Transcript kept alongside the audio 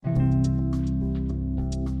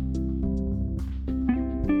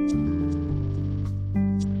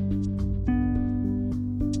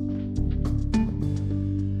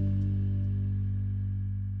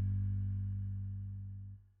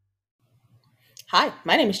Hi,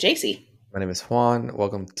 my name is JC. My name is Juan.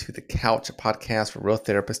 Welcome to the Couch, a podcast where real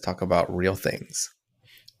therapists talk about real things.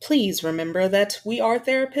 Please remember that we are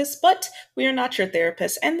therapists, but we are not your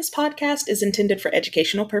therapists, and this podcast is intended for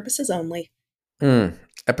educational purposes only. Mm,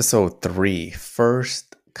 Episode 3,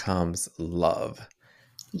 First Comes Love.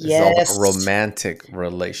 This is all about Yes, romantic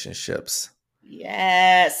relationships.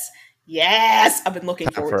 yes, yes. I've been looking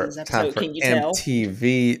Time forward to for this time episode. for Can you tell?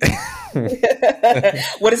 MTV.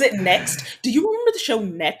 What is it next? Do you remember the show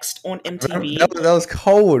Next on MTV? That was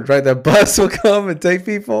cold, right? That bus will come and take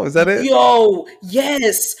people. Is that it? Yo,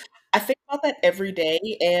 yes. I think about that every day,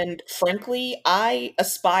 and frankly, I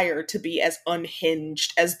aspire to be as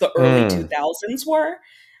unhinged as the early Mm, 2000s were,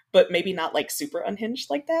 but maybe not like super unhinged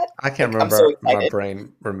like that. I can't Like, I'm so remember. My excited.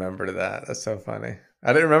 brain remembered that. That's so funny.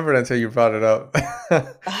 I didn't remember it until you brought it up.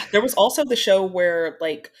 There was also the show where,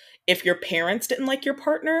 like, if your parents didn't like your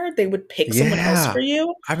partner, they would pick someone else for Yeah,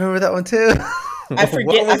 you. I remember that one too. What I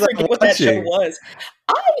was I forget what that show watching? was.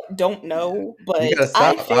 I don't know, You but gotta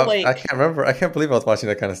I stop. feel I like can't remember. I can't believe I was watching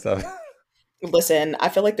that kind of stuff. listen, I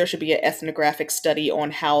feel like there should be an ethnographic study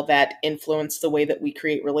on how that influenced the way that we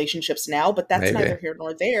create relationships now, but that's neither Maybe here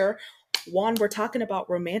nor there. Juan, we're talking about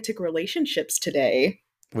romantic relationships today.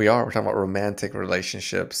 we are. We're talking about romantic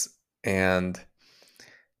relationships, and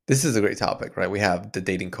this is a great topic, right? We have the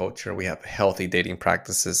dating culture. We have healthy dating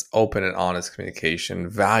practices, open and honest communication,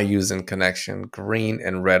 values and connection, green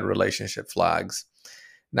and red relationship flags.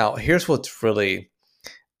 Now, here's what's really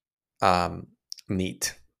um,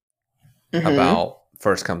 neat Mm-hmm. about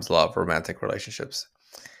first comes love, romantic relationships.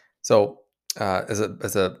 So, as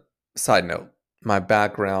a side note, my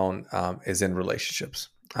background is in relationships.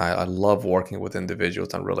 I love working with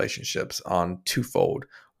individuals on relationships on twofold.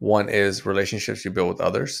 One is relationships you build with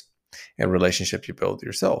others, and relationships you build with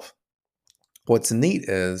yourself. What's neat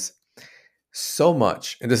is so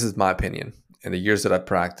much, and this is my opinion, in the years that I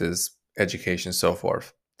practice education, so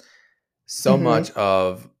forth. So Mm-hmm. much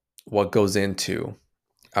of what goes into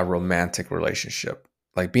a romantic relationship,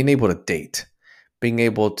 like being able to date, being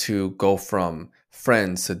able to go from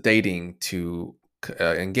friends to dating to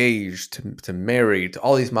engaged to married to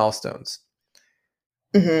all these milestones.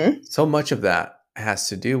 Mm-hmm. So much of that has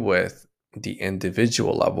to do with the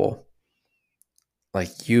individual level,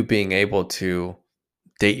 like you being able to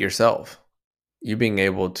date yourself, you being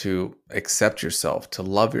able to accept yourself, to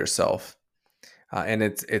love yourself. And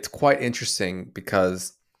it's quite interesting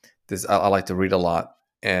because I like to read a lot,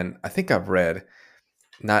 and I think I've read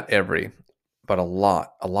not every, but a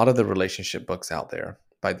lot of the relationship books out there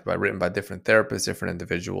by written by different therapists, different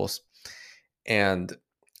individuals, and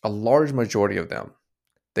a large majority of them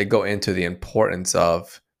they go into the importance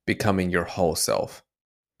of becoming your whole self,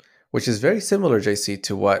 which is very similar, JC,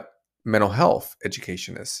 to what mental health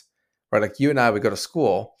education is. Right? Like you and I would go to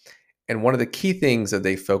school, and one of the key things that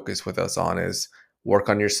they focus with us on is work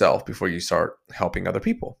on yourself before you start helping other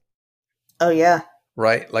people. Oh yeah.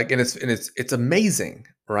 Right? Like, and it's amazing,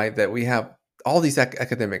 right, that we have all these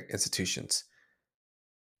academic institutions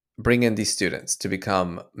bring in these students to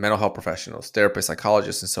become mental health professionals, therapists,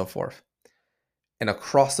 psychologists, and so forth. And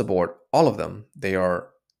across the board, all of them, they are,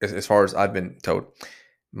 as far as I've been told,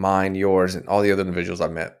 mine, yours, and all the other individuals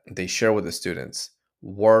I've met, they share with the students,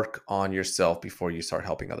 work on yourself before you start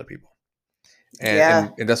helping other people. And Yeah.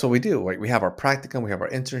 and, and that's what we do. Right? We have our practicum, we have our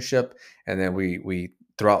internship, and then we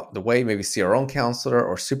throughout the way maybe see our own counselor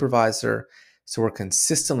or supervisor. So we're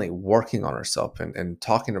consistently working on ourselves and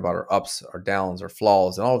talking about our ups, our downs, our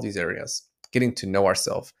flaws, and all of these areas, getting to know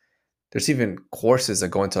ourselves. There's even courses that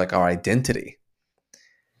go into like our identity.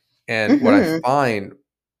 And what I Mm-hmm. find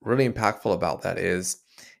really impactful about that is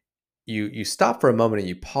you stop for a moment and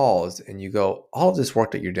you pause and you go, all of this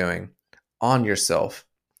work that you're doing on yourself,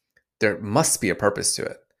 there must be a purpose to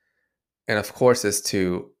it. And of course, is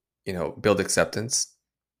to build acceptance,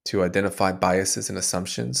 to identify biases and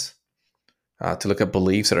assumptions, to look at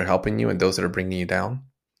beliefs that are helping you and those that are bringing you down.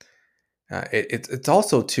 It's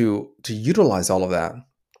also to utilize all of that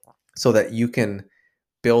so that you can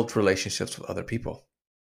build relationships with other people.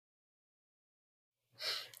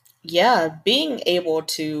 Yeah, being able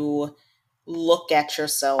to look at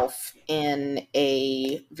yourself in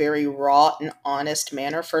a very raw and honest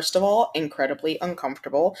manner, first of all, incredibly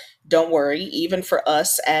uncomfortable. Don't worry, even for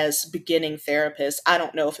us as beginning therapists, I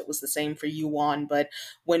don't know if it was the same for you, Juan, but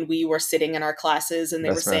when we were sitting in our classes and they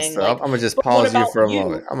were That's messed saying, up. like, I'm gonna just but what pause you about for a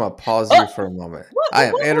moment. you? I'm gonna pause Oh, you for a moment. what, I what,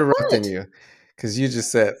 am what, what, interrupting what? you because you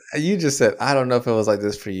just said I don't know if it was like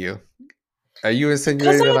this for you. Are you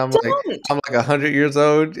Because insinuating that I I'm like don't. I'm like 100 years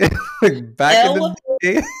old, like back in L the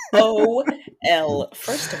day? O L.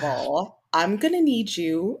 First of all, I'm going to need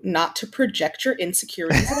you not to project your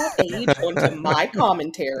insecurities about age onto my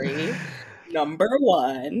commentary, number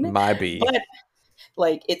one. My B. But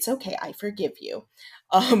like, it's okay, I forgive you.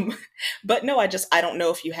 Um, but no, I don't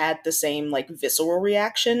know if you had the same like visceral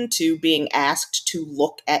reaction to being asked to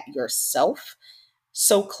look at yourself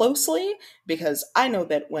so closely, because I know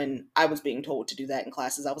that when I was being told to do that in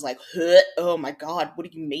classes, I was like, huh, oh my God, what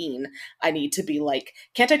do you mean? I need to be like,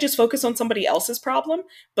 can't I just focus on somebody else's problem?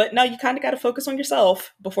 But no, you kind of got to focus on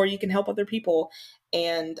yourself before you can help other people.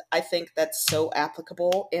 And I think that's so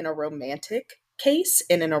applicable in a romantic case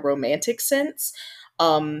and in a romantic sense.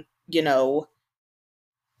 You know,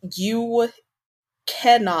 you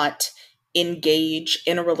cannot engage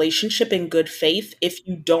in a relationship in good faith if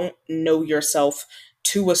you don't know yourself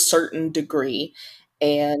to a certain degree.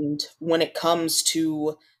 And when it comes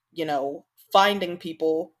to, finding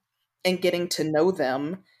people and getting to know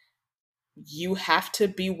them, you have to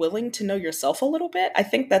be willing to know yourself a little bit. I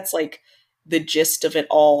think that's like the gist of it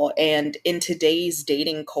all. And in today's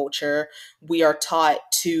dating culture, we are taught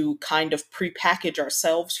to kind of prepackage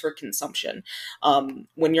ourselves for consumption.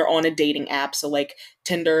 When you're on a dating app, so like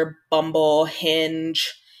Tinder, Bumble,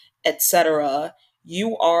 Hinge, etc.,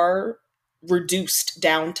 you are reduced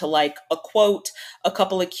down to like a quote, a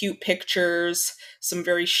couple of cute pictures, some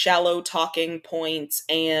very shallow talking points,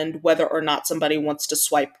 and whether or not somebody wants to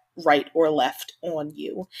swipe right or left on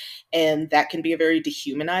you. And that can be a very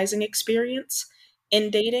dehumanizing experience in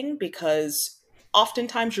dating because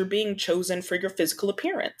oftentimes you're being chosen for your physical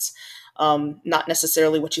appearance, not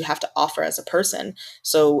necessarily what you have to offer as a person.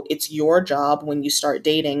 So it's your job when you start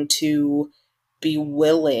dating to be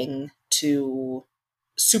willing to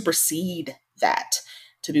supersede that,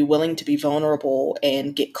 to be willing to be vulnerable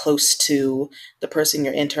and get close to the person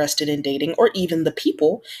you're interested in dating, or even the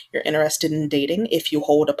people you're interested in dating if you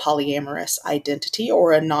hold a polyamorous identity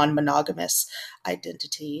or a non monogamous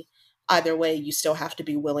identity. Either way, you still have to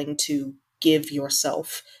be willing to give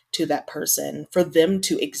yourself to that person for them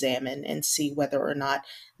to examine and see whether or not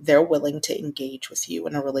they're willing to engage with you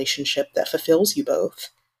in a relationship that fulfills you both.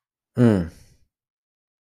 Mm.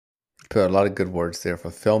 Put a lot of good words there.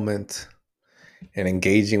 Fulfillment and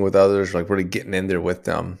engaging with others, like really getting in there with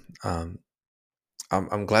them.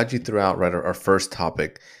 I'm glad you threw out right our first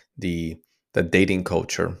topic, the dating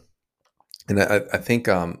culture, and I think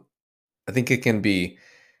it can be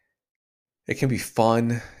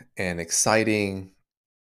fun and exciting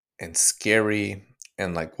and scary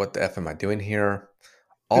and like what the f am I doing here?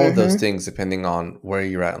 All of those Mm-hmm. things depending on where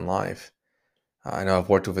you're at in life. I know I've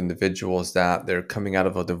worked with individuals that they're coming out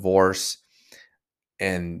of a divorce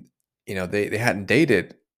and they hadn't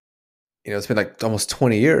dated. It's been like almost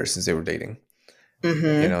 20 years since they were dating.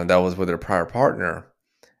 Mm-hmm. And that was with their prior partner.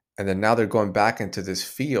 And then now they're going back into this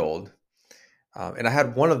field. And I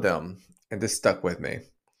had one of them, and this stuck with me.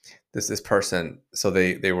 This person, so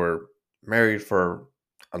they were married for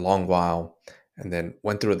a long while, and then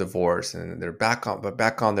went through a divorce, and they're back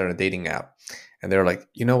on there in a dating app, and they're like,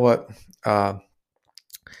 uh,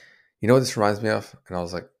 you know what this reminds me of? And I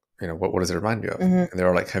was like, what does it remind me of? Mm-hmm. And they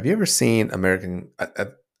were like, have you ever seen American?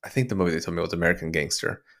 I think the movie they told me was American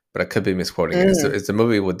Gangster, but I could be misquoting it. Mm. It's the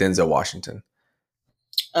movie with Denzel Washington,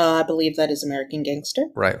 I believe that is American Gangster.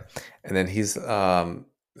 right? And then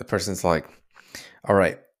the person's like, all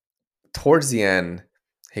right. Towards the end,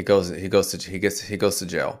 he goes to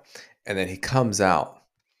jail, and then he comes out,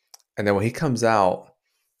 and then when he comes out,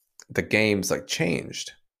 the game's like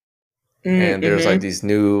changed, and there's like Mm-hmm. these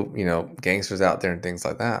new gangsters out there and things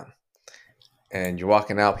like that, and you're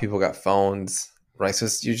walking out, people got phones, right? So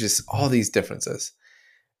you just all these differences,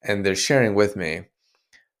 and they're sharing with me.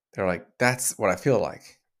 They're like, that's what I feel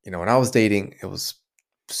like. When I was dating, it was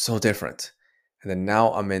so different. And then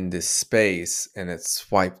now I'm in this space and it's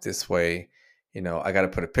swiped this way. I got to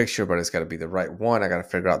put a picture, but it's got to be the right one. I got to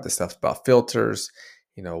figure out this stuff about filters.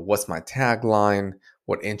 What's my tagline?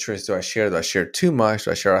 What interests do I share? Do I share too much?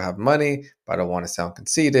 Do I share I have money, but I don't want to sound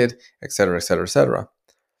conceited, et cetera, et cetera, et cetera.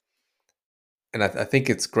 And I think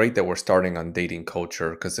it's great that we're starting on dating culture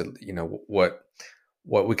because,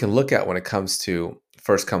 what we can look at when it comes to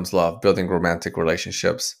first comes love, building romantic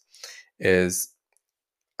relationships, is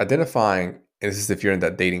identifying, and this is if you're in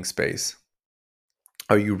that dating space,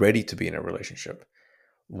 are you ready to be in a relationship?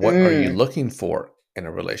 What are you Mm. looking for in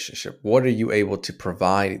a relationship? What are you able to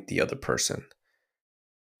provide the other person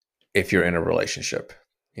if you're in a relationship?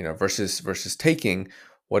 Versus taking,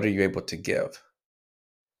 what are you able to give?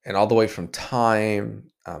 And all the way from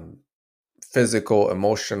time, physical,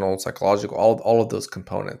 emotional, psychological, all of those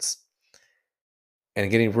components. And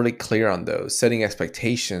getting really clear on those, setting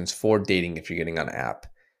expectations for dating if you're getting on an app,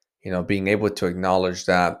 being able to acknowledge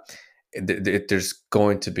that there's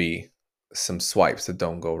going to be some swipes that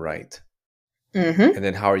don't go right. Mm-hmm. And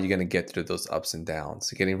then how are you going to get through those ups and downs?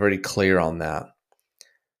 So getting very clear on that.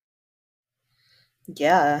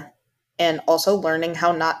 Yeah. And also learning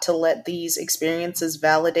how not to let these experiences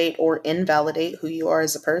validate or invalidate who you are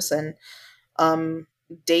as a person. Um,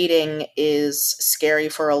 Dating is scary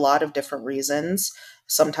for a lot of different reasons.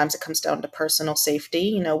 Sometimes it comes down to personal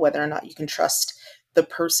safety, whether or not you can trust the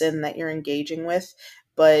person that you're engaging with.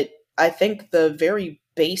 But I think the very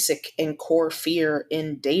basic and core fear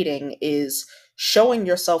in dating is showing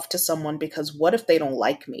yourself to someone because what if they don't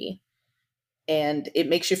like me? And it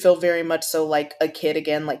makes you feel very much so like a kid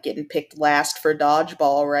again, like getting picked last for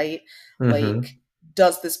dodgeball, right? Mm-hmm. Like,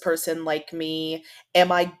 does this person like me?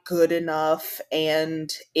 Am I good enough? And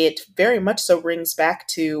it very much so brings back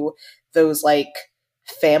to those like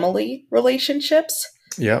family relationships.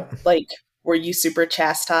 Yep. Like, were you super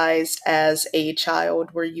chastised as a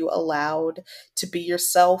child? Were you allowed to be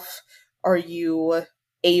yourself? Are you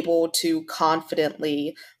able to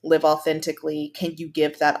confidently live authentically? Can you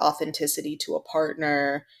give that authenticity to a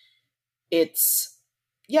partner? It's,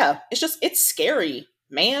 yeah, it's scary,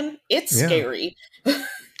 man. It's Yeah. scary.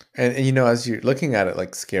 And as you're looking at it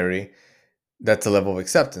like scary, that's a level of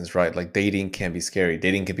acceptance, right? Like dating can be scary.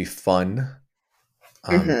 Dating can be fun.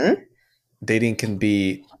 Um, Mm-hmm. Dating can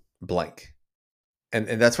be blank. And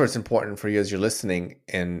that's where it's important for you as you're listening.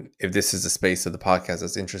 And if this is a space of the podcast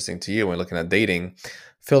that's interesting to you when looking at dating,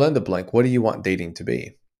 fill in the blank. What do you want dating to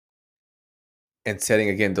be? And setting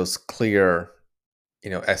again those clear,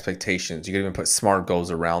 expectations. You can even put SMART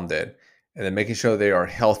goals around it, and then making sure they are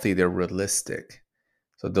healthy, they're realistic.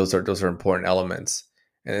 So those are important elements.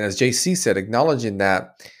 And as JC said, acknowledging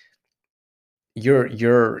that you're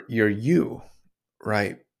you,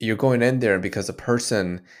 right? You're going in there because a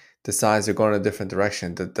person decides they're going in a different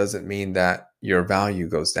direction. That doesn't mean that your value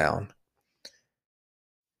goes down.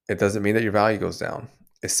 It doesn't mean that your value goes down.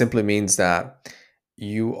 It simply means that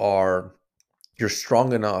you are you're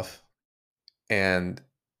strong enough, and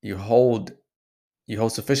you hold you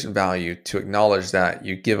hold sufficient value to acknowledge that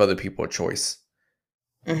you give other people a choice,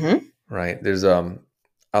 Mm-hmm. right? There's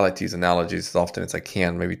I like to use analogies as often as I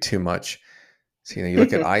can, maybe too much. So you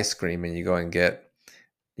look at ice cream and you go and get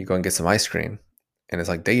some ice cream, and it's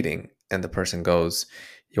like dating, and the person goes,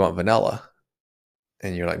 "You want vanilla?"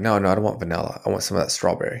 And you're like, "No, no, I don't want vanilla. I want some of that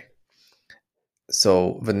strawberry."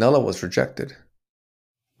 So vanilla was rejected,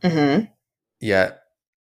 Mm-hmm. yet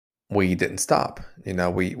we didn't stop.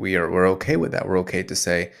 We're okay with that. We're okay to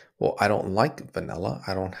say, "Well, I don't like vanilla.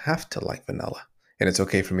 I don't have to like vanilla, and it's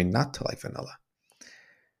okay for me not to like vanilla."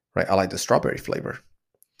 Right? I like the strawberry flavor.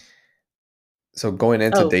 So going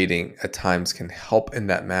into Oh, dating at times can help in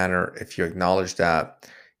that manner if you acknowledge that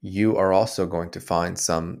you are also going to find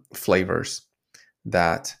some flavors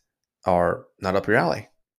that are not up your alley.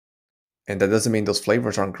 And that doesn't mean those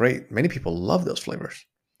flavors aren't great. Many people love those flavors.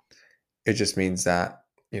 It just means that,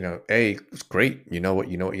 A, it's great. You know what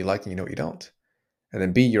you like and you know what you don't. And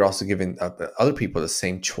then B, you're also giving other people the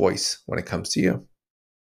same choice when it comes to you.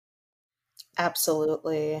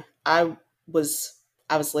 absolutely. Was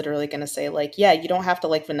I was literally going to say like, yeah, you don't have to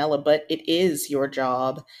like vanilla, but it is your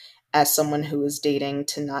job as someone who is dating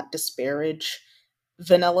to not disparage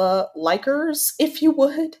vanilla likers, if you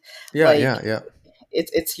would. Yeah, Like, yeah, yeah.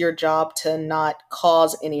 it's your job to not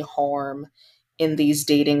cause any harm in these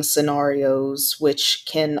dating scenarios, which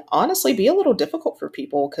can honestly be a little difficult for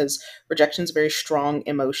people because rejection is a very strong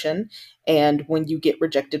emotion. And when you get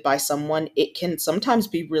rejected by someone, it can sometimes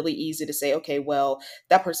be really easy to say, okay, well,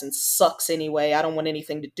 that person sucks anyway. I don't want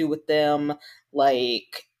anything to do with them.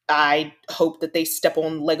 Like, I hope that they step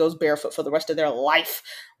on Legos barefoot for the rest of their life.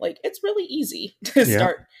 Like, it's really easy to Yeah.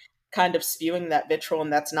 start kind of spewing that vitriol,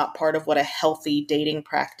 and that's not part of what a healthy dating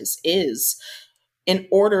practice is. In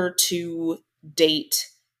order to date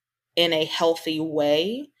in a healthy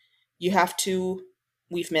way, you have to,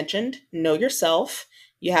 we've mentioned, know yourself.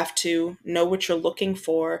 You have to know what you're looking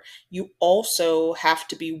for. You also have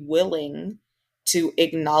to be willing to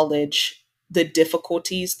acknowledge the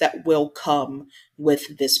difficulties that will come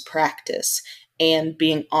with this practice and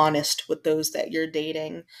being honest with those that you're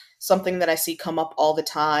dating. Something that I see come up all the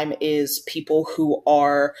time is people who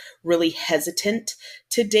are really hesitant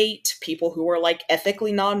to date, people who are like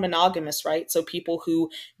ethically non monogamous, right? So people who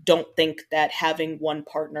don't think that having one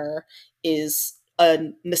partner is a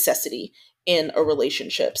necessity in a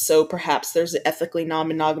relationship. So perhaps there's an ethically non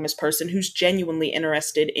monogamous person who's genuinely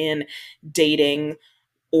interested in dating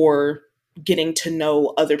or getting to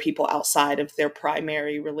know other people outside of their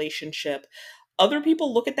primary relationship. Other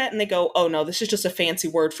people look at that and they go, oh no, this is just a fancy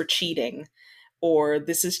word for cheating. or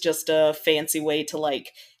this is just a fancy way to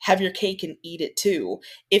like have your cake and eat it too.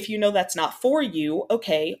 If you know that's not for you,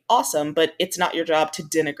 okay, awesome, but it's not your job to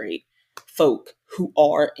denigrate folk who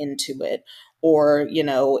are into it. Or,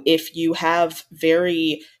 if you have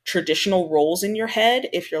very traditional roles in your head,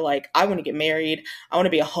 if you're like, I want to get married, I want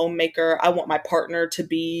to be a homemaker, I want my partner to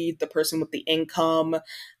be the person with the income,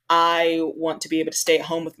 I want to be able to stay at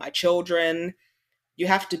home with my children, you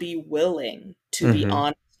have to be willing to be Mm-hmm.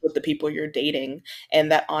 honest with the people you're dating.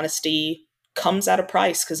 And that honesty comes at a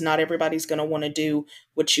price because not everybody's going to want to do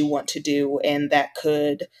what you want to do. And that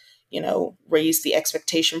could, raise the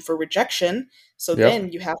expectation for rejection. So Yep.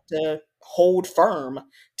 then you have to hold firm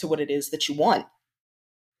to what it is that you want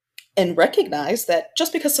and recognize that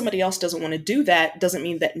just because somebody else doesn't want to do that doesn't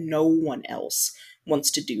mean that no one else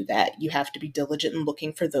wants to do that. You have to be diligent in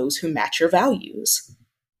looking for those who match your values.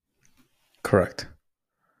 Correct.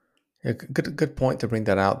 Yeah, good point to bring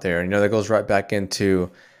that out there. That goes right back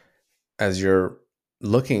into, as you're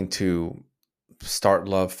looking to start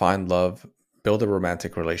love, find love, build a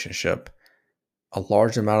romantic relationship, a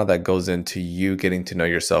large amount of that goes into you getting to know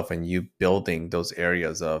yourself and you building those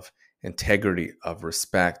areas of integrity, of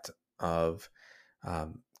respect, of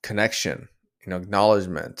connection,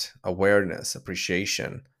 acknowledgement, awareness,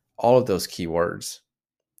 appreciation, all of those key words.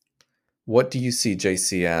 What do you see,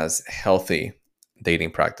 JC, as healthy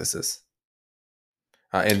dating practices?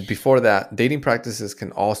 And before that, dating practices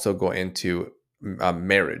can also go into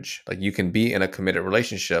marriage. Like you can be in a committed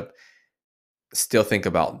relationship, still think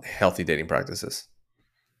about healthy dating practices.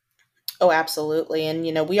 Oh, absolutely. And,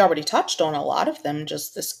 we already touched on a lot of them,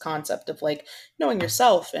 just this concept of like knowing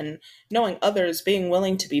yourself and knowing others, being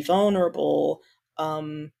willing to be vulnerable,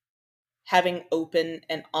 um, having open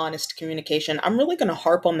and honest communication. I'm really going to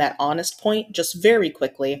harp on that honest point just very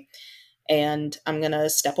quickly. And I'm going to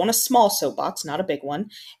step on a small soapbox, not a big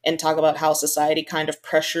one, and talk about how society kind of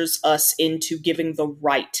pressures us into giving the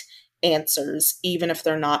right answers, even if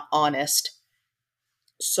they're not honest.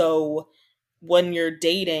 So when you're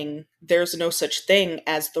dating, there's no such thing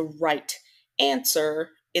as the right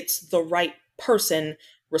answer. It's the right person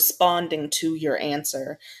responding to your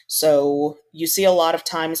answer. So you see a lot of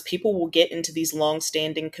times people will get into these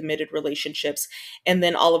long-standing committed relationships and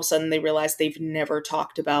then all of a sudden they realize they've never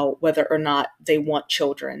talked about whether or not they want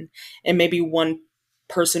children. And maybe one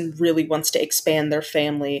person really wants to expand their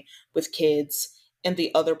family with kids and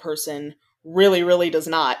the other person really, really does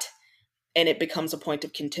not, and it becomes a point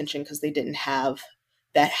of contention because they didn't have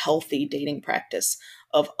that healthy dating practice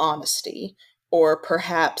of honesty, or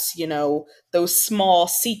perhaps those small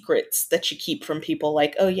secrets that you keep from people,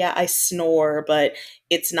 like, oh yeah, I snore but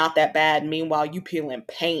it's not that bad, meanwhile you peeling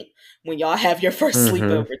paint when y'all have your first Mm-hmm.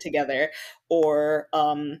 sleepover together. Or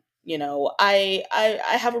I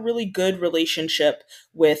have a really good relationship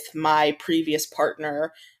with my previous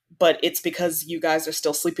partner, but it's because you guys are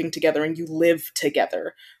still sleeping together and you live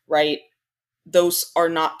together, right? Those are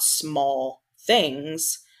not small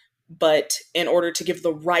things, but in order to give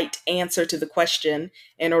the right answer to the question,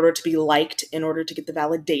 in order to be liked, in order to get the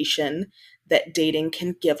validation that dating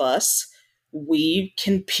can give us, we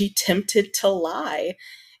can be tempted to lie.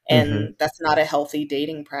 Mm-hmm. And that's not a healthy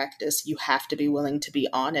dating practice. You have to be willing to be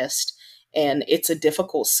honest. And it's a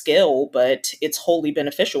difficult skill, but it's wholly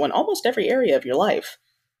beneficial in almost every area of your life.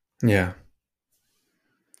 Yeah.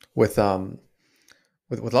 With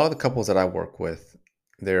with a lot of the couples that I work with,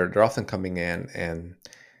 they're often coming in and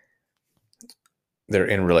they're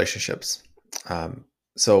in relationships.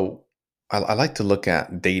 So I like to look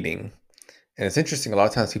at dating, and it's interesting. A lot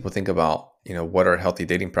of times people think about what are healthy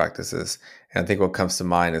dating practices, and I think what comes to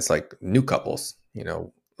mind is like new couples.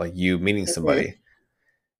 Like you meeting Mhm. somebody,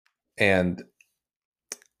 and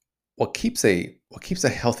what keeps a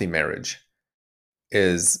healthy marriage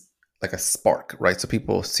is like a spark, right? So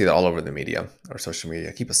people see that all over the media or social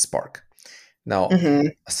media. Keep a spark. Now,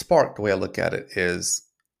 Mhm. a spark, the way I look at it is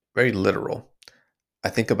very literal. I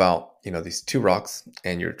think about, these two rocks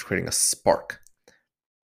and you're creating a spark.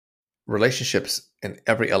 Relationships in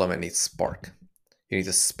every element needs spark. You need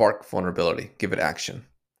to spark vulnerability, give it action,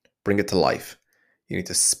 bring it to life. You need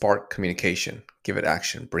to spark communication, give it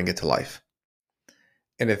action, bring it to life.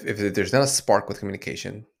 And if there's not a spark with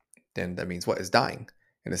communication, then that means what is dying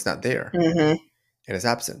and it's not there Mhm. and it's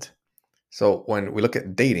absent. So when we look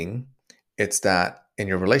at dating, it's that in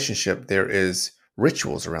your relationship there is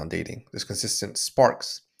rituals around dating. There's consistent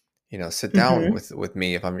sparks. Sit down Mhm. with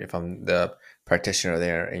me if I'm the practitioner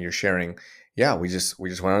there, and you're sharing. Yeah, we just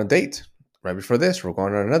went on a date right before this. We're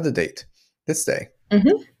going on another date this day.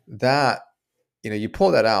 Mhm. That you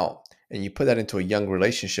pull that out and you put that into a young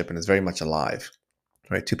relationship, and it's very much alive.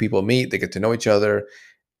 Right? Two people meet, they get to know each other,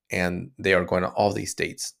 and they are going to all these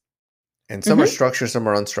dates. And some are Mm-hmm. structured, some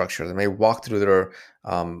are unstructured. They may walk through their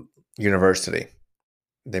university.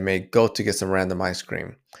 They may go to get some random ice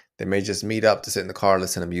cream. They may just meet up to sit in the car,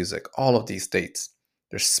 listen to music. All of these dates,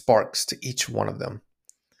 there's sparks to each one of them.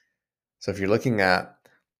 So if you're looking at,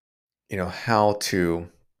 how to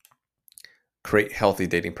create healthy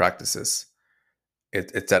dating practices,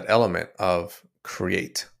 it's that element of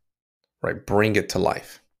create, right? Bring it to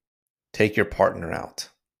life. Take your partner out.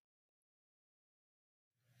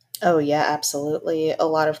 Oh, yeah, absolutely. A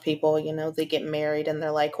lot of people, they get married and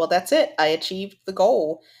they're like, well, that's it. I achieved the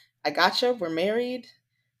goal. I gotcha. We're married.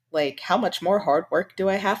 Like, how much more hard work do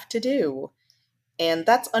I have to do? And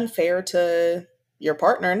that's unfair to your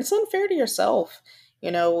partner and it's unfair to yourself.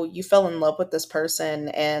 You fell in love with this person,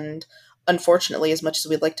 and unfortunately, as much as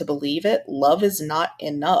we'd like to believe it, love is not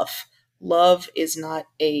enough. Love is not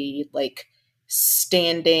a like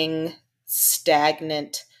standing,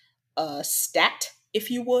 stagnant stat, if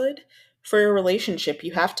you would, for your relationship.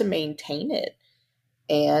 You have to maintain it.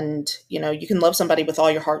 And, you can love somebody with all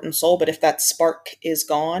your heart and soul, but if that spark is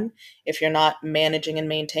gone, if you're not managing and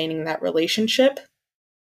maintaining that relationship,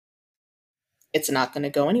 it's not going to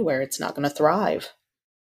go anywhere. It's not going to thrive.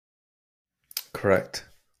 Correct.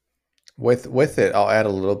 With it, I'll add a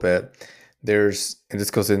little bit. And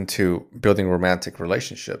this goes into building romantic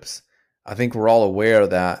relationships. I think we're all aware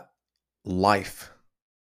that life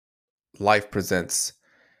life presents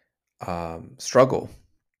struggle,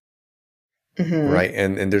 Hmm. right?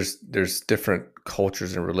 And there's different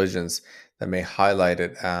cultures and religions that may highlight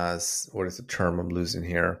it as, what is the term I'm losing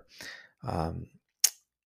here? Um,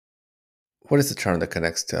 what is the term that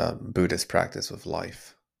connects to Buddhist practice with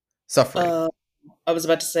life? Suffering. Uh, I was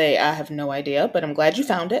about to say I have no idea, but I'm glad you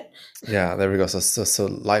found it. Yeah, there we go. So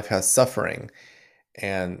life has suffering,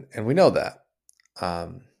 and we know that.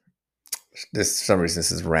 Um, this for some reason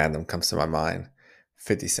this is random comes to my mind.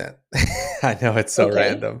 50 Cent. I know it's so Okay.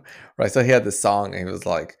 random, right? So he had this song, and he was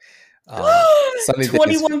like, "Sunny days."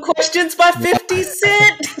 21 Questions by No, 50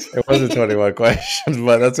 Cent. it wasn't 21 questions,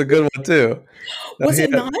 but that's a good one too. No, Was he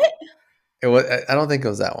it had, not? it was. I don't think it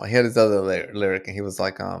was that one. He had his other lyric, and he was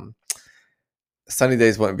like, "Sunny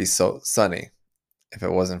days wouldn't be so sunny if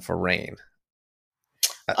it wasn't for rain."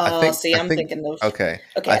 I think. See, I I'm think. thinking of. Okay,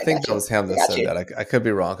 Okay, I I think got that you. was him I that got said you. that. I could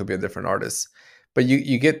be wrong. Could be a different artist, but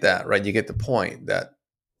you get that, right? You get the point that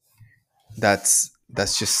that's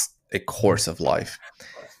just a course of life.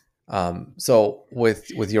 So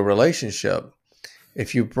with your relationship,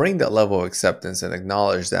 if you bring that level of acceptance and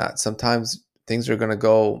acknowledge that sometimes things are going to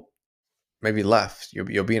go maybe left,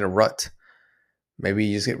 you'll be in a rut. Maybe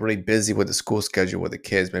you just get really busy with the school schedule with the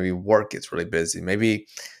kids. Maybe work gets really busy. Maybe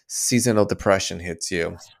seasonal depression hits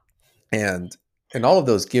you, and all of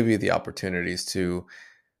those give you the opportunities to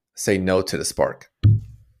say no to the spark,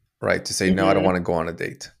 right? To say no, I don't Hmm. want to go on a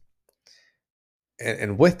date.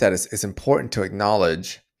 And with that, it's important to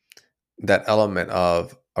acknowledge that element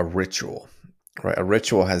of a ritual, right? A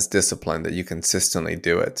ritual has discipline that you consistently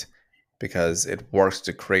do it because it works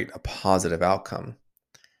to create a positive outcome.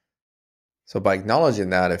 So by acknowledging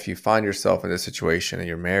that, if you find yourself in this situation and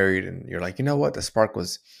you're married and you're like, you know what, the spark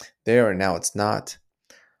was there and now it's not,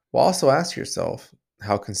 well, also ask yourself,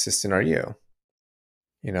 how consistent are you?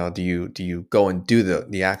 Do you go and do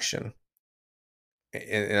the action?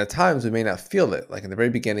 And at times we may not feel it. Like in the very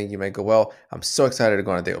beginning, you may go, well, I'm so excited to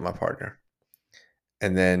go on a date with my partner.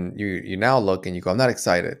 And then you now look and you go, I'm not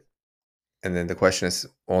excited. And then the question is,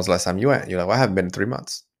 when was the last time you went? You're like, well, I haven't been in 3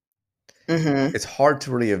 months. Hmm. It's hard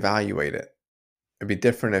to really evaluate it. It'd be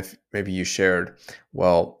different if maybe you shared,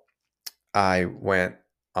 well, I went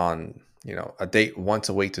on, a date once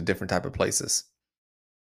a week to different type of places.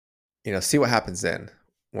 See what happens then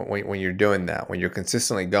when you're doing that, when you're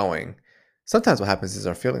consistently going. Sometimes what happens is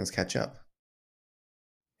our feelings catch up.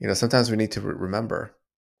 Sometimes we need to remember.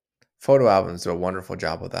 Photo albums do a wonderful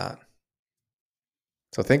job of that.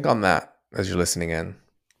 So think on that as you're listening in.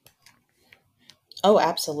 Oh,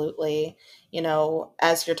 absolutely.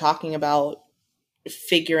 As you're talking about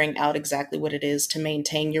figuring out exactly what it is to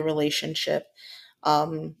maintain your relationship,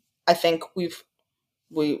 um, I think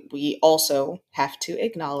we also have to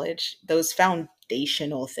acknowledge those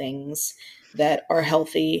foundational things that are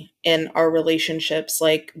healthy in our relationships,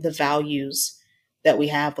 like the values that we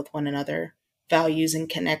have with one another, values and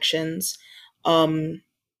connections. Um,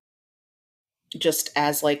 just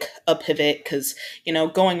as like a pivot, because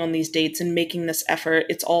going on these dates and making this effort,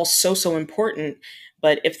 it's all so important.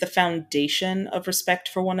 But if the foundation of respect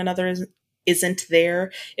for one another isn't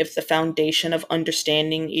there, if the foundation of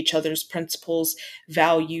understanding each other's principles,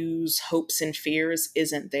 values, hopes, and fears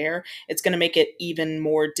isn't there, it's going to make it even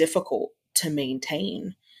more difficult to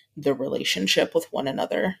maintain. the relationship with one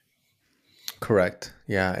another. Correct.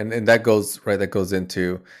 Yeah. And that goes right. That goes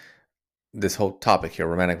into this whole topic here,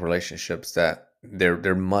 romantic relationships, that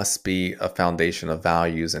there must be a foundation of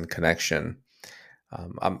values and connection.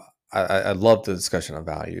 Um, I'm, I love the discussion of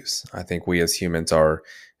values. I think we as humans are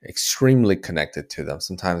extremely connected to them,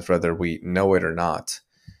 sometimes whether we know it or not.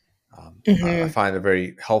 I Hmm. find a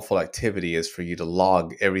very helpful activity is for you to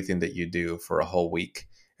log everything that you do for a whole week.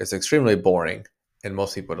 It's extremely boring, and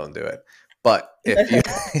most people don't do it. But if you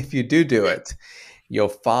if you do it, you'll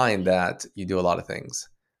find that you do a lot of things.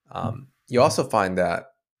 You also find that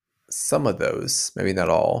some of those, maybe not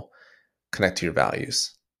all, connect to your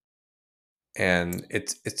values. And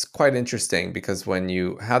it's quite interesting because when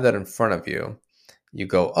you have that in front of you, you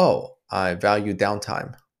go, oh, I value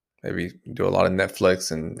downtime. Maybe you do a lot of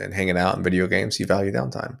Netflix and hanging out and video games, you value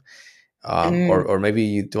downtime. Mm. Or maybe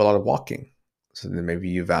you do a lot of walking. So then maybe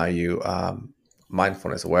you value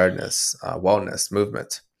mindfulness, awareness, wellness,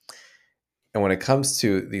 movement. And when it comes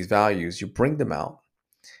to these values, you bring them out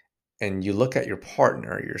and you look at your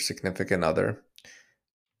partner, your significant other,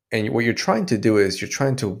 and what you're trying to do is you're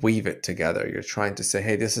trying to weave it together. You're trying to say,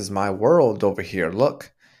 hey, this is my world over here.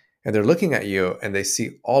 Look. And they're looking at you and they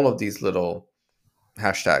see all of these little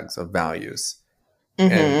hashtags of values.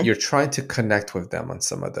 And Hmm. you're trying to connect with them on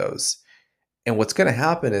some of those. And what's going to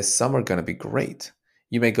happen is some are going to be great.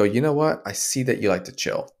 You may go, you know what? I see that you like to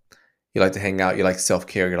chill. You like to hang out. You like self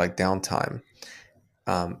care. You like downtime.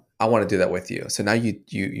 I want to do that with you. So now you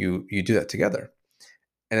do that together.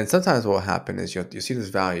 And then sometimes what will happen is you see this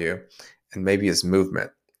value and maybe it's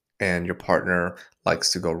movement and your partner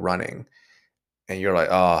likes to go running and you're like,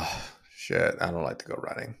 oh shit, I don't like to go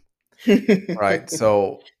running. Right.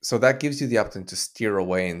 So that gives you the option to steer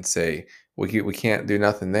away and say, we can't do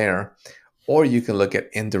nothing there. Or you can look at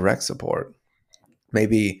indirect support.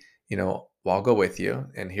 Maybe, well, I'll go with you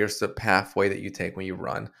and here's the pathway that you take when you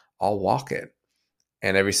run. I'll walk it.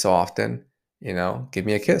 And every so often, give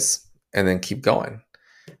me a kiss and then keep going.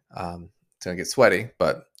 It's gonna get sweaty,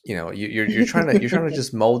 but you're trying to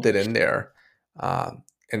just mold it in there,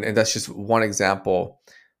 and that's just one example.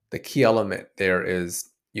 The key element there is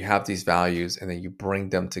you have these values, and then you bring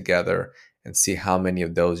them together and see how many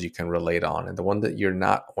of those you can relate on, and the one that you're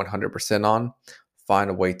not 100% on, find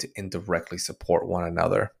a way to indirectly support one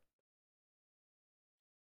another.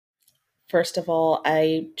 First of all,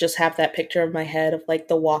 I just have that picture in my head of like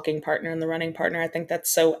the walking partner and the running partner. I think that's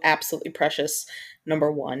so absolutely precious.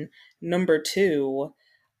 Number one. Number two,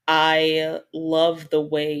 I love the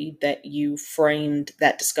way that you framed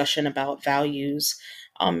that discussion about values,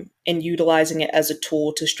 and utilizing it as a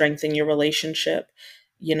tool to strengthen your relationship.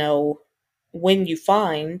 You know, when you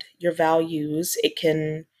find your values, it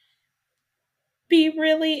can be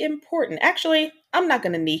really important. Actually, I'm not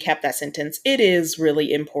going to kneecap that sentence. It is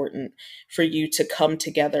really important for you to come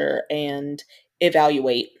together and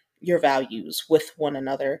evaluate your values with one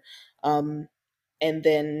another. Um, and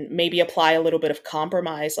then maybe apply a little bit of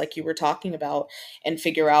compromise, like you were talking about, and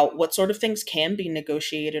figure out what sort of things can be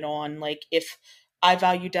negotiated on. Like, if I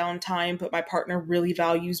value downtime, but my partner really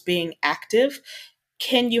values being active,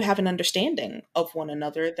 can you have an understanding of one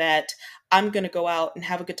another that I'm going to go out and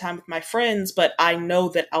have a good time with my friends, but I know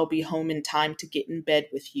that I'll be home in time to get in bed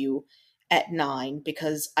with you at 9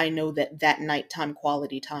 because I know that that nighttime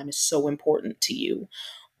quality time is so important to you?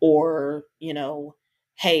 Or,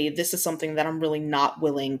 hey, this is something that I'm really not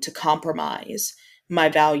willing to compromise my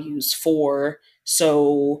values for.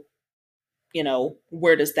 So,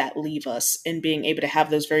 where does that leave us in being able to have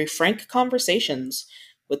those very frank conversations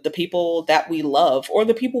with the people that we love or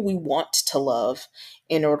the people we want to love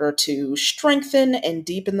in order to strengthen and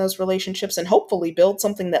deepen those relationships and hopefully build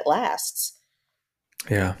something that lasts?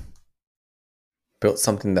 Yeah, built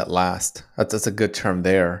something that lasts. That's a good term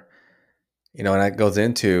there. And that goes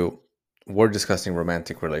into, we're discussing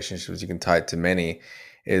romantic relationships. You can tie it to many.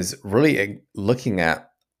 Is really looking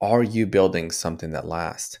at, are you building something that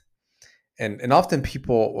lasts? And often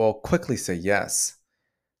people will quickly say yes,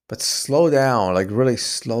 but slow down, like really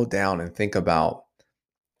slow down and think about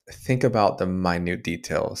the minute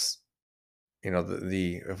details.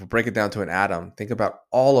 The if we break it down to an atom, think about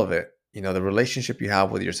all of it. The relationship you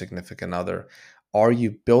have with your significant other, are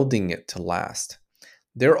you building it to last?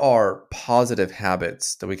 There are positive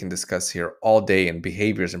habits that we can discuss here all day, and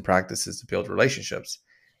behaviors and practices to build relationships.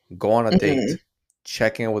 Go on a date, Mhm.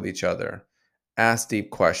 check in with each other, ask deep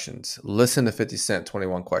questions, listen to 50 Cent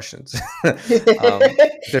 21 questions.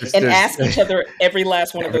 There's And there's ask each other every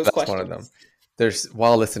last one of every those last one of them. questions. There's,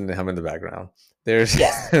 while listening to him in the background. There's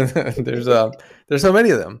Yes. there's so many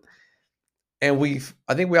of them. And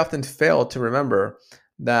I think we often fail to remember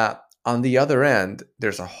that On the other end,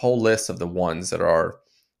 there's a whole list of the ones that are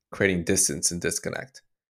creating distance and disconnect.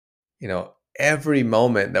 Every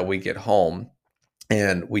moment that we get home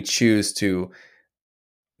and we choose to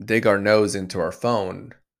dig our nose into our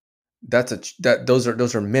phone,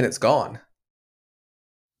 those are minutes gone.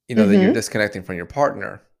 That you're Mm-hmm. disconnecting from your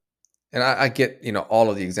partner. And I get all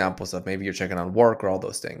of the examples of maybe you're checking on work or all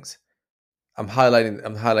those things. I'm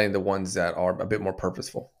highlighting the ones that are a bit more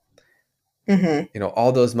purposeful. Mm-hmm.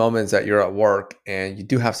 All those moments that you're at work and you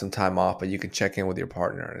do have some time off, but you can check in with your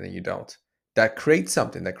partner and then you don't. That creates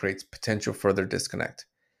something that creates potential further disconnect.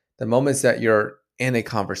 The moments that you're in a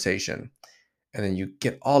conversation and then you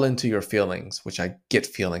get all into your feelings, which I get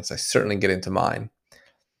feelings, I certainly get into mine.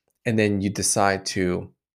 And then you decide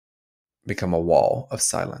to become a wall of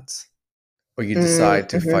silence, or you decide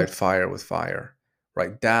to Mm-hmm. fight fire with fire,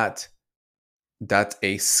 right? That's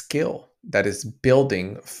a skill that is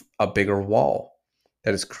building a bigger wall,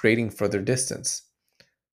 that is creating further distance.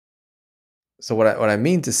 So what I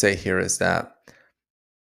mean to say here is that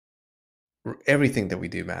everything that we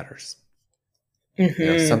do matters. Some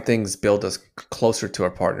Mm-hmm. things build us closer to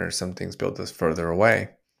our partners, some things build us further away.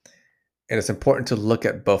 And it's important to look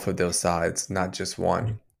at both of those sides, not just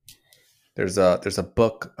one. There's a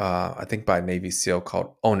book, I think by a Navy SEAL,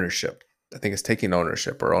 called Ownership. I think it's Taking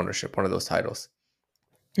Ownership or Ownership, one of those titles.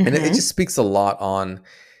 And it Mm-hmm. just speaks a lot on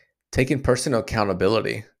taking personal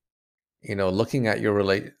accountability. Looking at your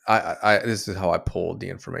this is how I pulled the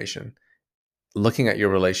information. Looking at your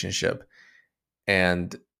relationship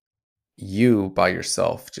and you by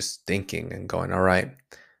yourself, just thinking and going, all right,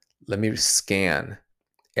 let me scan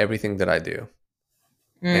everything that I do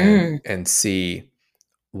and Mm-hmm. see,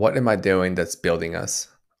 what am I doing that's building us?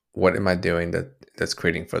 What am I doing that's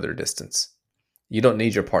creating further distance? You don't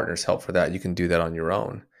need your partner's help for that. You can do that on your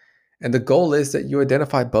own. And the goal is that you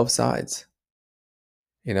identify both sides.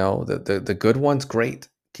 The good ones, great.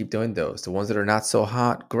 Keep doing those. The ones that are not so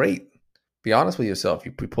hot, great. Be honest with yourself.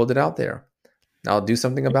 You pulled it out there. Now do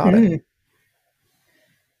something about it.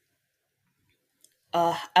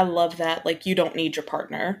 I love that. Like, you don't need your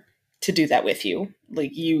partner to do that with you.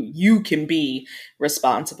 Like, you can be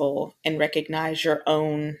responsible and recognize your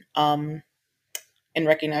own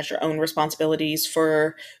responsibilities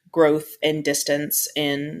for growth and distance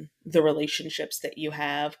in the relationships that you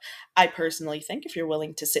have. I personally think if you're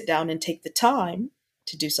willing to sit down and take the time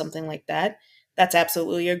to do something like that, that's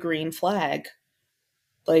absolutely a green flag.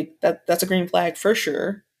 Like, that's a green flag for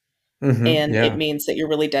sure. And it Yeah. means that you're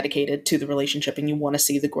really dedicated to the relationship and you want to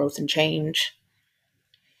see the growth and change.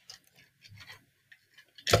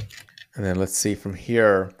 And then let's see from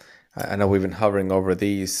here. I know we've been hovering over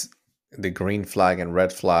the green flag and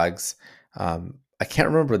red flags. I can't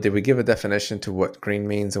remember. Did we give a definition to what green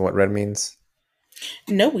means and what red means?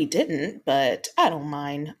 No, we didn't, but I don't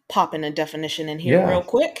mind popping a definition in here Yeah. real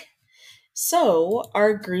quick. So,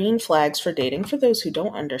 our green flags for dating, for those who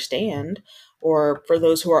don't understand or for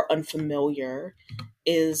those who are unfamiliar,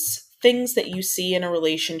 is things that you see in a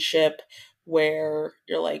relationship where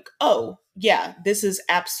you're like, oh, yeah, this is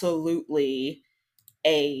absolutely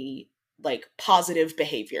a like positive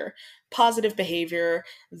behavior. Positive behavior.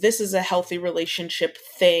 This is a healthy relationship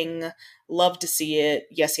thing. Love to see it.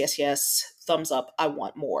 Yes, yes, yes. Thumbs up. I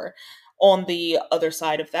want more. On the other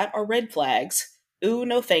side of that are red flags. Ooh,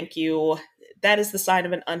 no, thank you. That is the sign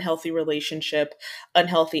of an unhealthy relationship,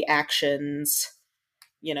 unhealthy actions,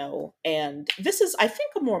 and this is, I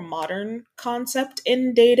think, a more modern concept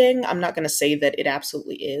in dating. I'm not going to say that it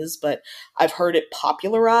absolutely is, but I've heard it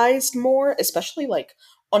popularized more, especially like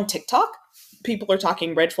on TikTok. People are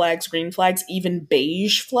talking red flags, green flags, even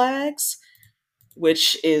beige flags,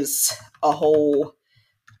 which a whole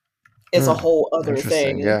is a Hmm. whole other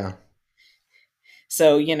Interesting. thing. Yeah.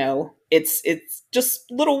 So, it's just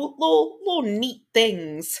little neat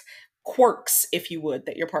things, quirks, if you would,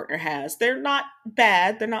 that your partner has. They're not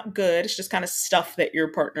bad, they're not good. It's just kind of stuff that your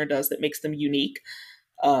partner does that makes them unique.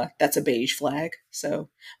 That's a beige flag. So,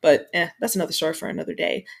 but that's another story for another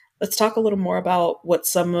day. Let's talk a little more about what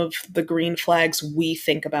some of the green flags we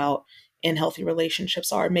think about in healthy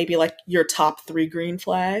relationships are. Maybe like your top 3 green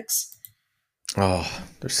flags. Oh,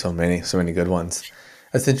 there's so many good ones.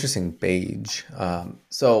 That's interesting. Beige.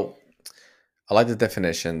 So I like the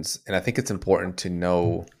definitions, and I think it's important to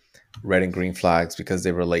know red and green flags because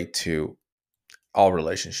they relate to all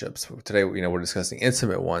relationships. Today, we're discussing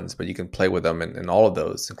intimate ones, but you can play with them in all of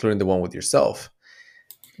those, including the one with yourself.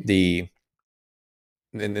 The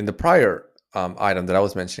in the prior item that I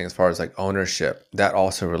was mentioning, as far as like ownership, that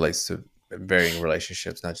also relates to varying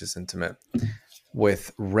relationships, not just intimate.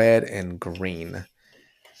 With red and green,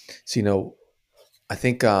 so I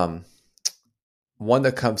think one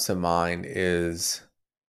that comes to mind is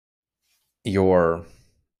your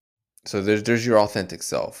so there's your authentic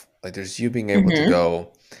self. Like there's you being able to Mhm.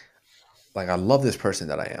 go like I love this person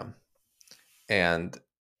that I am. And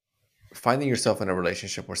finding yourself in a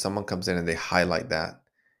relationship where someone comes in and they highlight that.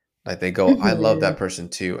 Like they go, I love that Mhm. person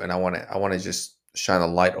too and I want to just shine a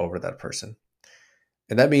light over that person.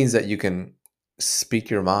 And that means that you can speak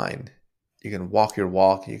your mind. You can walk your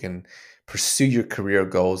walk, you can pursue your career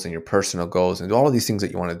goals and your personal goals and do all of these things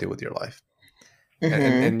that you want to do with your life.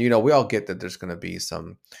 Mhm. And we all get that there's going to be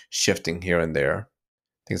some shifting here and there,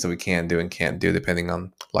 things that we can do and can't do depending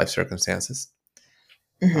on life circumstances.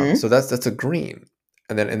 Mhm. So that's a green,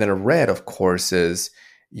 and then a red, of course, is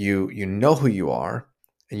you know who you are,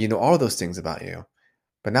 and you know all those things about you.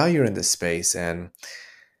 But now you're in this space, and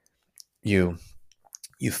you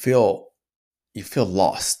you feel you feel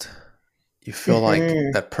lost. You feel like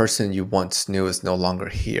Mhm. that person you once knew is no longer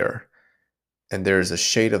here, and there's a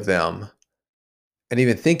shade of them. And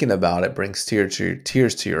even thinking about it brings tears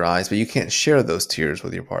to your eyes, but you can't share those tears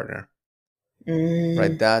with your partner.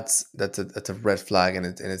 Right, Mm. that's a red flag, and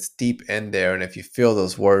it's deep in there. And if you feel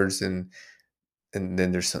those words, and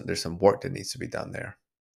then there's some work that needs to be done there.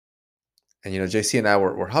 And JC and I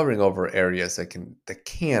were hovering over areas that can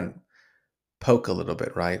poke a little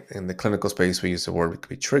bit, right? In the clinical space, we use the word, it could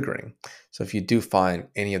be triggering. So if you do find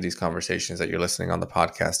any of these conversations that you're listening on the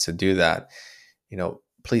podcast to do that,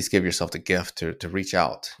 please give yourself the gift to reach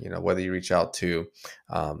out. Whether you reach out to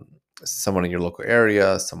um, someone in your local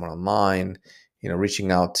area, someone online,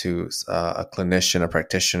 reaching out to a clinician, a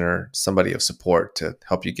practitioner, somebody of support to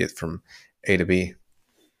help you get from A to B.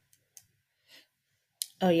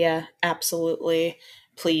 Oh yeah, absolutely.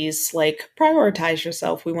 Please, like, prioritize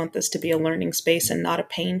yourself. We want this to be a learning space and not a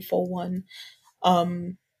painful one.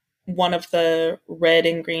 Um, One of the red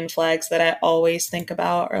and green flags that I always think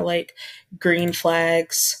about are like green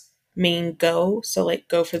flags mean go, so like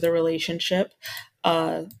go for the relationship.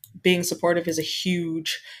 Uh, Being supportive is a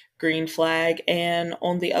huge green flag, and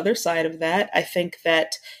on the other side of that, I think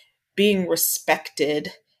that being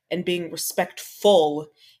respected and being respectful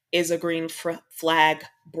is a green flag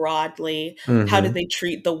broadly. How do Mm-hmm. they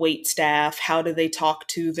treat the wait staff? How do they talk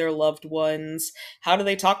to their loved ones? How do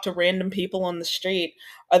they talk to random people on the street?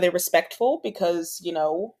 Are they respectful? Because,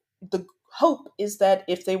 the hope is that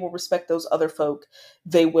if they will respect those other folk,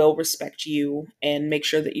 they will respect you and make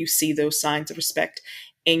sure that you see those signs of respect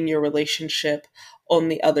in your relationship. On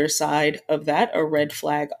the other side of that, a red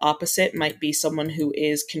flag opposite might be someone who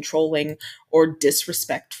is controlling or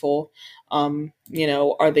disrespectful.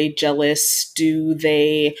 Are they jealous? Do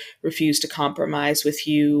they refuse to compromise with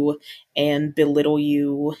you and belittle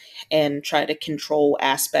you and try to control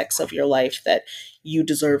aspects of your life that you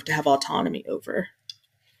deserve to have autonomy over?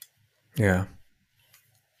 Yeah.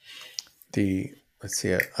 The let's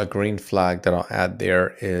see, a green flag that I'll add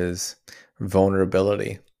there is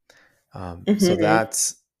vulnerability. So Hmm.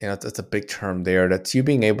 that's a big term there. That's you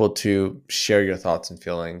being able to share your thoughts and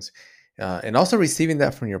feelings, and also receiving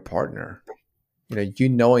that from your partner. You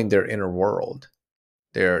knowing their inner world,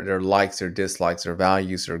 their likes, their dislikes, their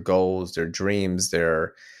values, their goals, their dreams,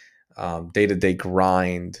 their day to day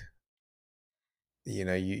grind.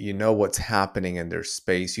 You know what's happening in their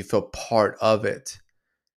space. You feel part of it.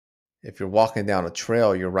 If you're walking down a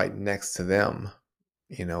trail, you're right next to them.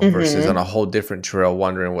 Versus on Hmm. a whole different trail,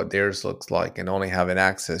 wondering what theirs looks like and only having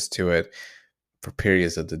access to it for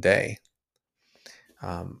periods of the day.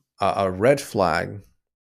 A red flag,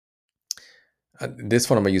 this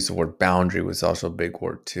one I'm going to use the word boundary, was also a big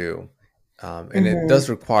word too. And it Hmm. does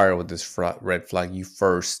require with this red flag, you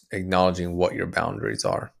first acknowledging what your boundaries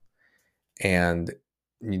are and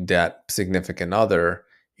that significant other,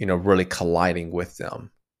 really colliding with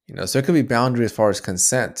them. So it could be boundary as far as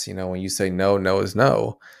consent. When you say no, no is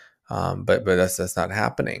no. But that's not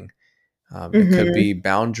happening. It could Hmm. be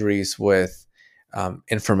boundaries with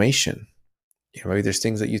information. Maybe there's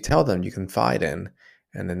things that you tell them you confide in,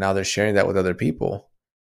 and then now they're sharing that with other people,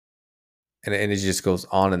 and it just goes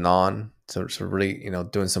on and on. So really,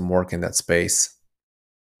 doing some work in that space.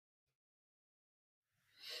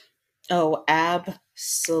 Oh, absolutely.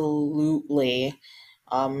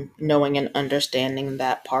 Knowing and understanding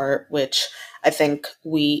that part, which I think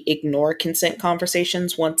we ignore consent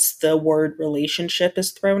conversations once the word relationship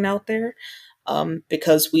is thrown out there,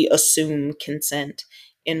 because we assume consent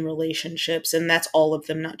in relationships. And that's all of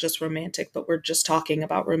them, not just romantic, but we're just talking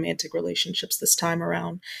about romantic relationships this time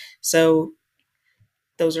around. So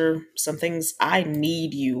those are some things I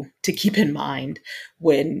need you to keep in mind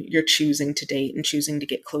when you're choosing to date and choosing to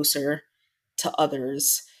get closer to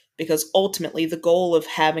others. because ultimately the goal of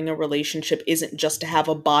having a relationship isn't just to have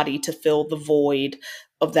a body to fill the void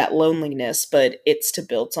of that loneliness, but it's to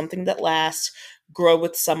build something that lasts, grow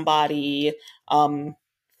with somebody, um,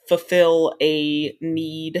 fulfill a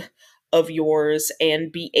need of yours,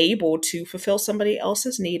 and be able to fulfill somebody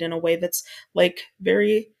else's need in a way that's like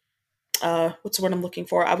very what's the word I'm looking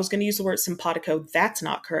for? I was going to use the word simpatico. That's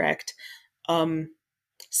not correct. Um,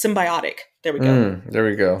 symbiotic. There we go. There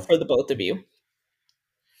we go. For the both of you.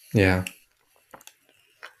 Yeah.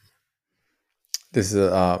 This is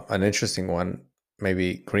an interesting one.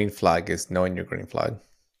 Maybe green flag is knowing your green flag.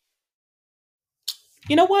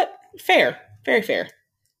 You know what? Fair. Very fair.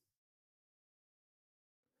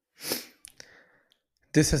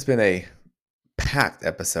 This has been a packed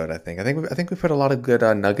episode. I think we put a lot of good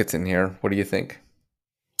nuggets in here. What do you think?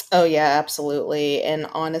 Oh, yeah, absolutely. And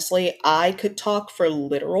honestly, I could talk for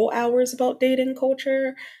literal hours about dating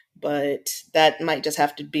culture, but that might just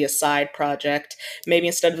have to be a side project. Maybe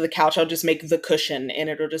instead of the couch, I'll just make the cushion and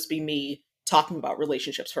it'll just be me talking about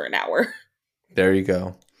relationships for an hour. There you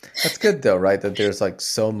go. That's good though, right? That there's like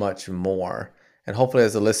so much more, and hopefully,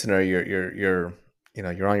 as a listener, you're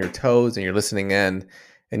on your toes and you're listening in,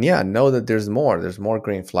 and yeah, know that there's more. There's more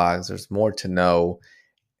green flags. There's more to know,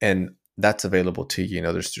 and that's available to you. You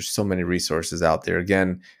know, there's so many resources out there.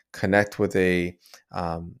 Again, connect with a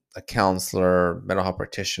counselor, mental health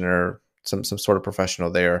practitioner, some sort of professional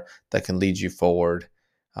there that can lead you forward.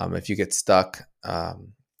 If you get stuck,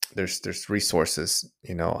 there's resources.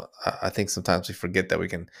 You know, I think sometimes we forget that we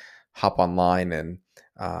can hop online and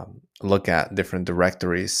look at different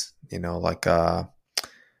directories. You know, like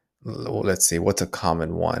let's see, what's a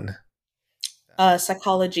common one?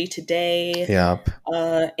 Psychology Today, Yep.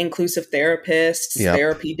 inclusive therapists, Yep.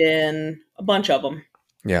 therapy den, a bunch of them.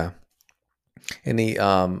 Yeah.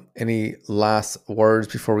 Any last words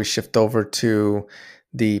before we shift over to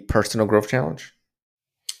the personal growth challenge?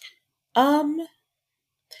 Um,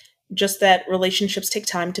 just that relationships take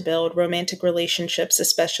time to build, romantic relationships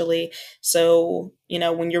especially. So,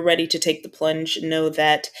 when you're ready to take the plunge, know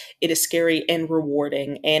that it is scary and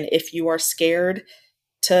rewarding. And if you are scared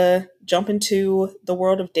to jump into the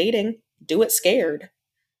world of dating, do it scared.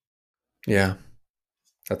 Yeah,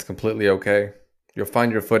 that's completely okay. You'll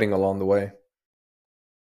find your footing along the way.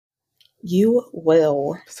 You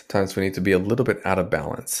will. Sometimes we need to be a little bit out of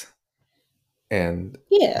balance. And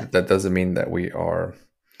Yeah. that doesn't mean that we are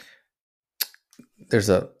there's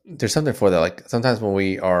something for that. Like sometimes when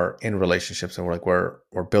we are in relationships and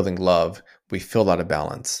we're building love, we feel out of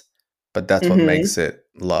balance. But that's what Mm-hmm. makes it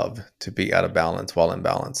love, to be out of balance while in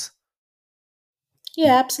balance.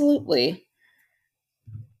 Yeah, absolutely.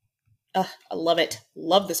 I love it.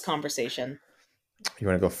 Love this conversation. You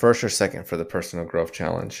want to go first or second for the personal growth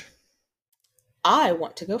challenge? I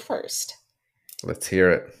want to go first. Let's hear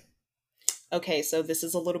it. Okay, so this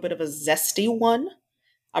is a little bit of a zesty one.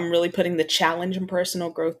 I'm really putting the challenge and personal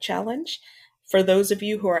growth challenge. For those of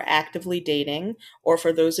you who are actively dating, or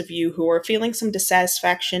for those of you who are feeling some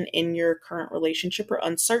dissatisfaction in your current relationship or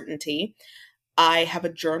uncertainty, I have a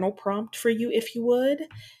journal prompt for you if you would.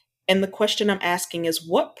 And the question I'm asking is,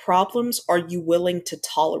 what problems are you willing to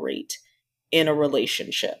tolerate in a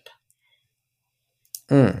relationship?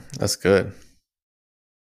 That's good.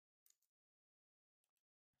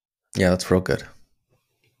 Yeah, that's real good.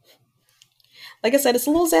 Like I said, it's a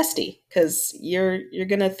little zesty because you're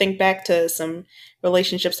gonna think back to some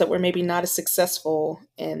relationships that were maybe not as successful,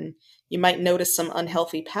 and you might notice some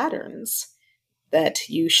unhealthy patterns that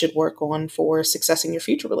you should work on for success in your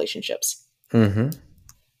future relationships. Mm-hmm.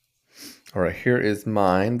 All right, here is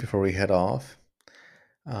mine before we head off.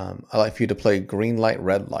 I'd like for you to play green light,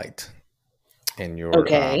 red light in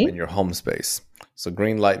Okay. your home space. So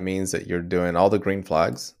green light means that you're doing all the green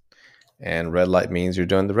flags, and red light means you're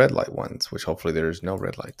doing the red light ones, which hopefully there's no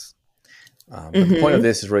red lights. But the point of Mm-hmm.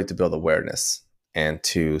 this is really to build awareness and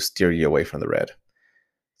to steer you away from the red.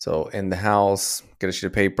 So in the house, get a sheet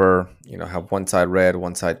of paper, have one side red,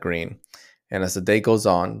 one side green. And as the day goes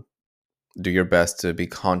on, do your best to be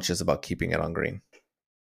conscious about keeping it on green.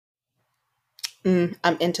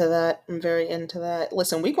 I'm into that. I'm very into that.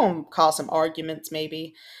 Listen, we gonna cause some arguments.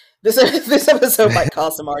 Maybe this this episode might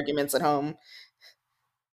cause some arguments at home.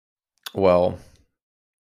 Well,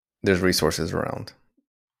 there's resources around.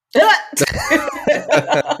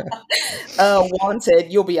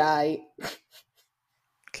 Wanted. You'll be alright.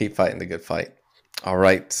 Keep fighting the good fight. All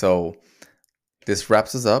right. So this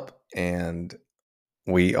wraps us up, and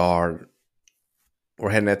we are we're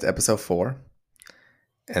heading into episode 4.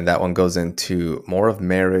 And that one goes into more of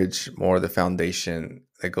marriage, more of the foundation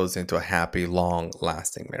that goes into a happy, long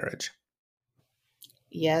lasting marriage.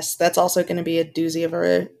 Yes, that's also going to be a doozy of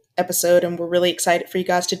a episode, and we're really excited for you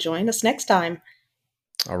guys to join us next time.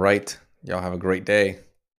 All right. Y'all have a great day.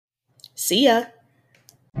 See ya.